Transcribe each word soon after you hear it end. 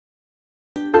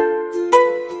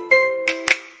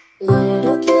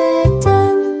Little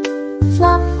kitten,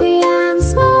 fluffy and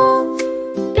small,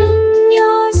 in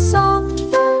your soft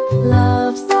fur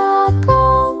loves the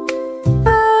call,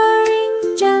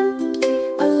 purring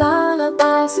gently, a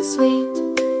lullaby so sweet.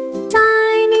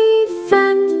 Tiny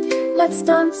friend, let's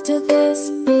dance to this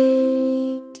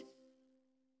beat.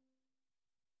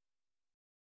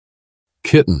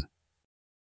 Kitten,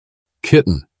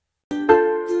 kitten.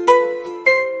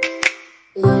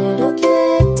 Little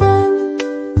kitten,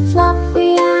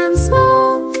 fluffy and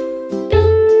small,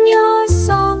 in your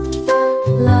soft fur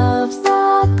loves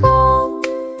the call,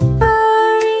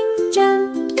 purring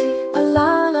gently, a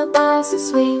lullaby so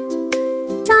sweet.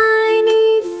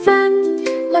 Tiny friend,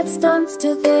 let's dance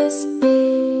to this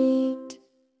beat.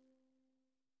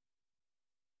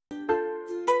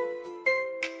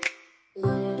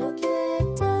 Little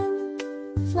kitten,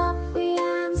 fluffy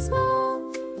and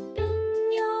small,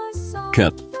 in your soft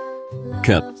Cat,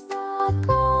 cat. loves the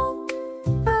call,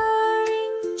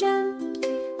 purring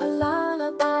gently, a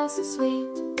lullaby so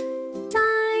sweet.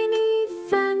 Tiny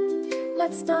friend,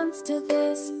 let's dance to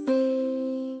this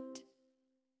beat.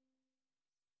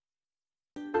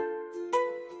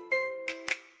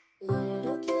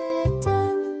 Little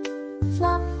kitten,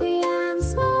 fluffy and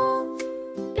small,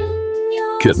 in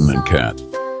your Kitten and cat.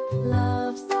 soft fur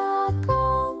loves the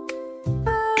call,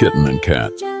 Kitten and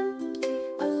cat. gently,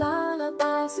 a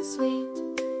lullaby so sweet.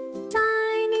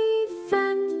 Tiny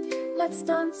friend, let's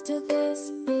dance to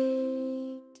this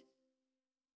beat.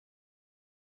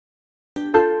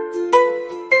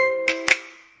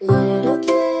 Little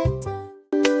kitten,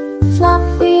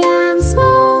 fluffy and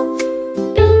small,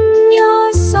 in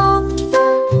your soft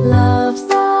fur loves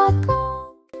the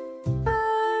call,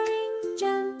 purring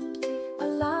gently, a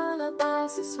lullaby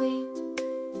so sweet.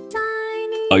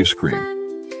 Tiny Ice cream.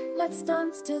 friend, let's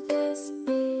dance to this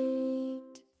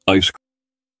beat. Ice cream.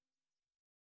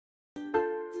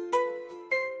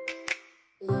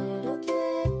 Little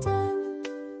kitten,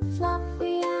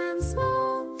 fluffy and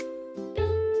small,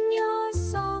 in your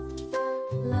soft fur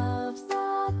loves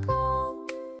the call,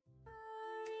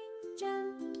 purring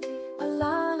gently, a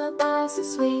lullaby so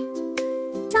sweet.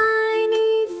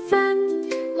 Tiny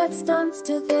friend, let's dance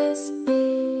to this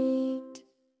beat.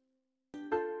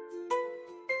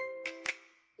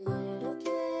 Little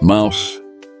kitten, Mouse,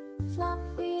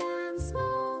 fluffy and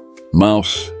small,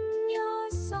 mouse. your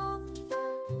soft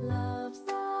fur loves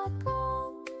the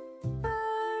call,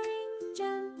 purring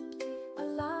gently, a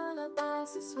lullaby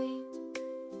so sweet.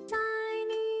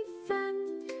 Tiny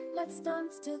friend, let's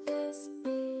dance to this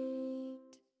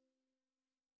beat.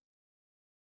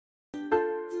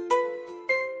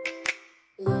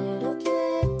 Little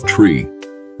kitten, Tree,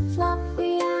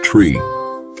 fluffy and tree.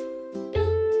 small,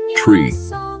 in your Tree.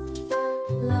 soft fur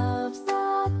loves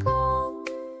the call,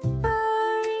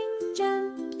 purring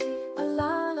gently, a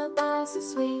lullaby so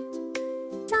sweet.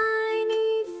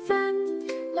 Tiny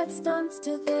friend, let's dance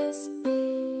to this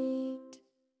beat.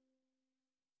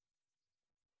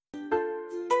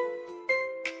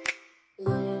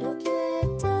 Little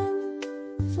kitten,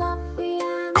 fluffy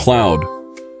and Cloud.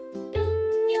 small,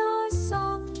 in your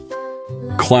soft fur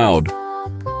loves Cloud.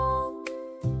 the call,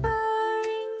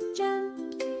 purring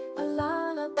gently, a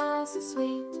lullaby so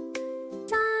sweet.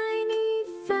 Tiny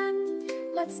friend,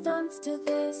 let's dance to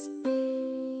this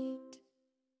beat.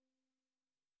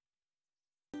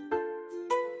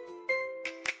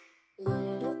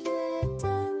 Little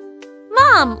kitten,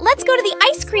 Mom, let's go to the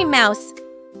ice cream mouse.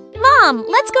 Mom,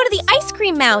 let's go to the ice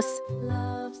cream mouse.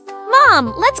 loves the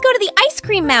Mom, let's go to the ice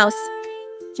cream mouse.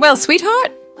 Well,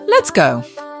 sweetheart, let's go.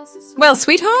 lullaby so sweet. Well,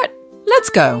 sweetheart, let's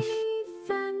go. Tiny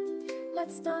friend,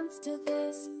 let's dance to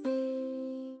this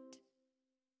beat.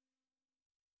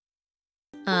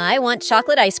 I want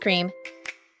chocolate ice cream.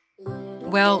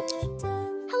 Well,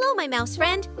 Hello, my mouse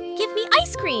friend. Give me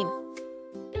ice cream.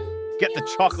 Get the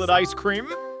chocolate ice cream.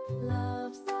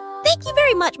 Thank you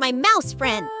very much, my mouse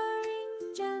friend.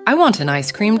 I want an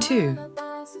ice cream too.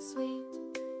 Lullaby so sweet.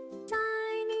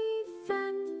 Tiny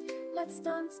friend, let's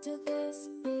dance to this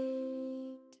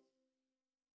beat.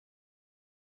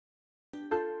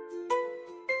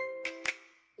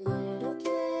 Little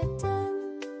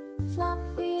kitten,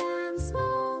 fluffy and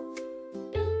small,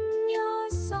 in your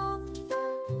soft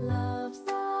fur loves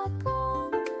the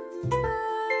call,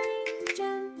 purring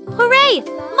gently. Hooray!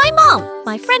 My mom,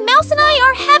 my friend Mouse and I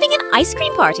are having an ice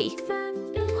cream party.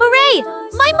 Hooray!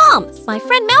 My mom, my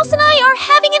friend Mouse and I are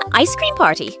having an ice cream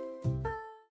party.